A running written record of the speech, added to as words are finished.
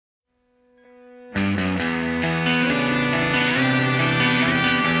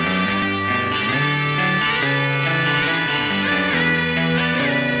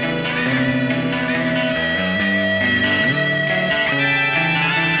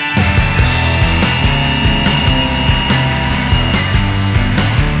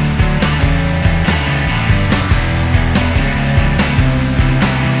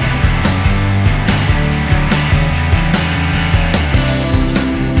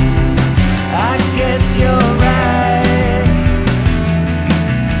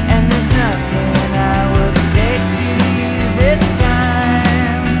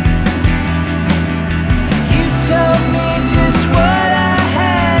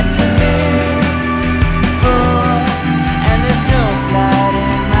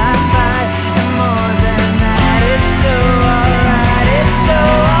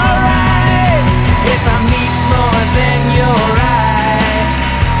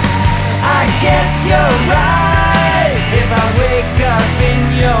you're right if I wake up in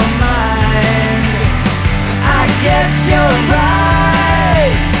your mind. I guess you're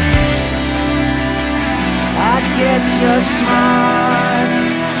right. I guess you're smart,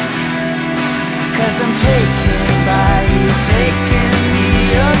 'cause I'm taken by you, taking me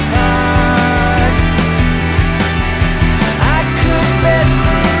apart. I could best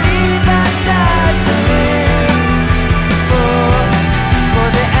believe I died to live for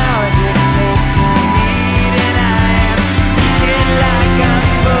the hour dictates the need, and I am speaking like I'm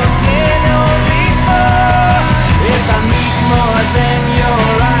spoken only for. If I meet more than your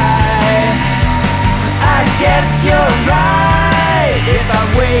eye, I guess you're right. If I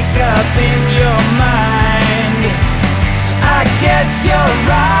wake up in your mind, I guess you're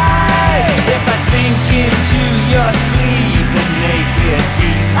right. If I sink into your sleep and make it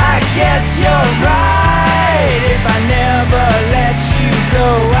deep, I guess you're right. If I never let you go,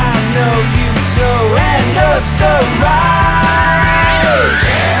 I know you so and oh so right.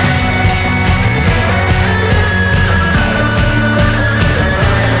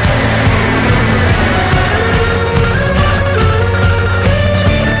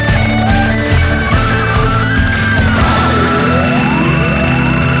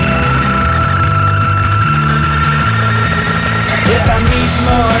 If I meet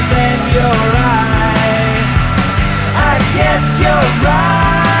more than your eye, I guess you're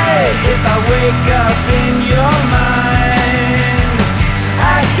right. If I wake up in your mind,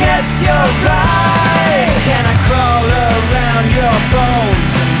 I guess you're right. Can I crawl around your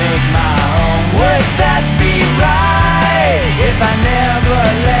bones and make my home? Would that be right? If I never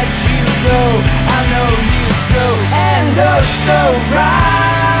let you go, I know you so and oh so right.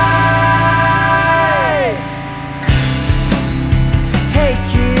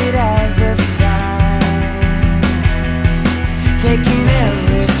 Take it as a sign, taking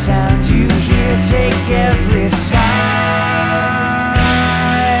every sound you hear, take every sign.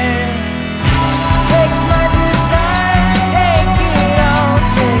 Take my desire, take it all,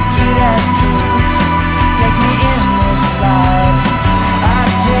 take it as proof. Take me in this life,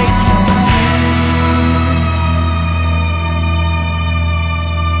 I've taken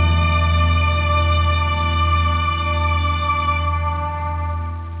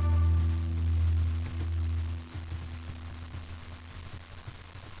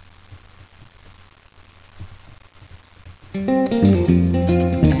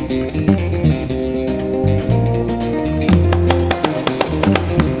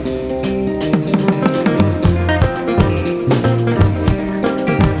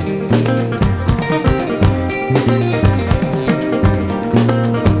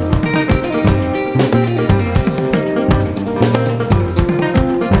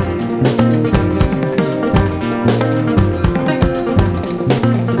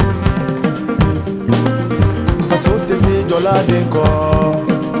denko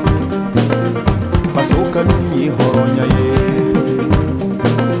Pasoka nini horonya ye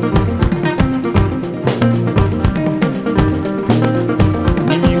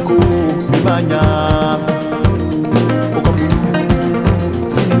Nimiko mimanya Okamunyu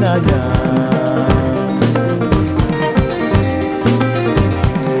sininanya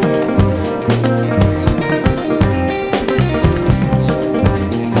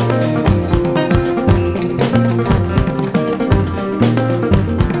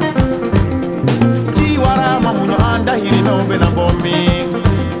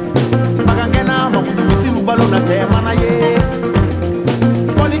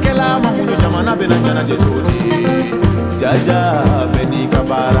Jaja beni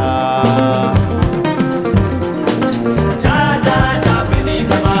kabara Jaja beni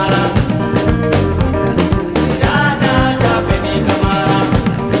kabara Jaja beni kabara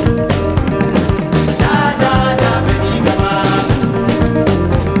Jaja beni kabara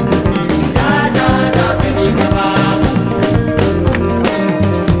Jaja beni kabara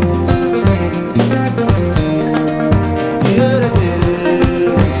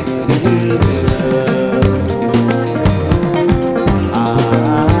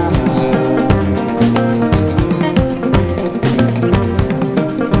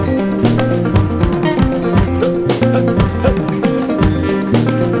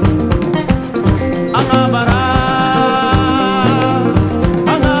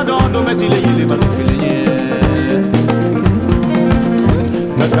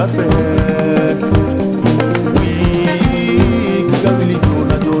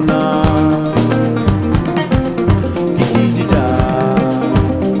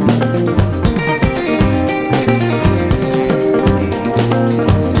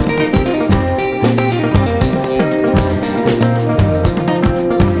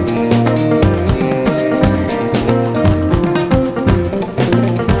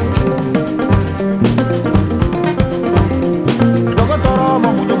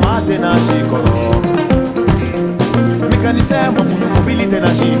fili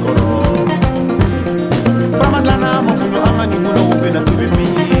tena shikoro Ramadlana mamuno anga nyumuno ubena tubimi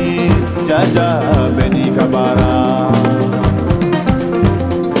Jaja beni kabara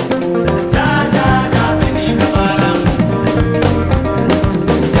Jaja beni kabara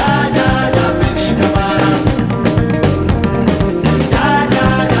Jaja beni kabara Jaja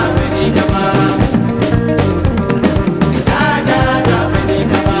beni kabara Jaja beni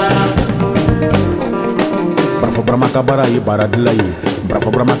kabara Brafo brama kabara ye bara dilaye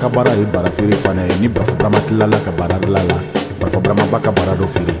Brafo brama kabara ye bara firi fana ni brafo brama tilala kabara dilala Brafo brama baka bara do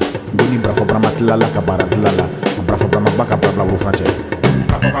firi Doni brafo brama tilala kabara dilala Brafo brama baka brabla wo franche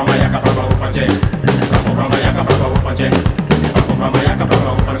Brafo brama yaka braba wo franche Brafo brama yaka braba wo franche Brafo brama yaka braba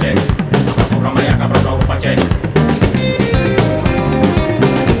wo franche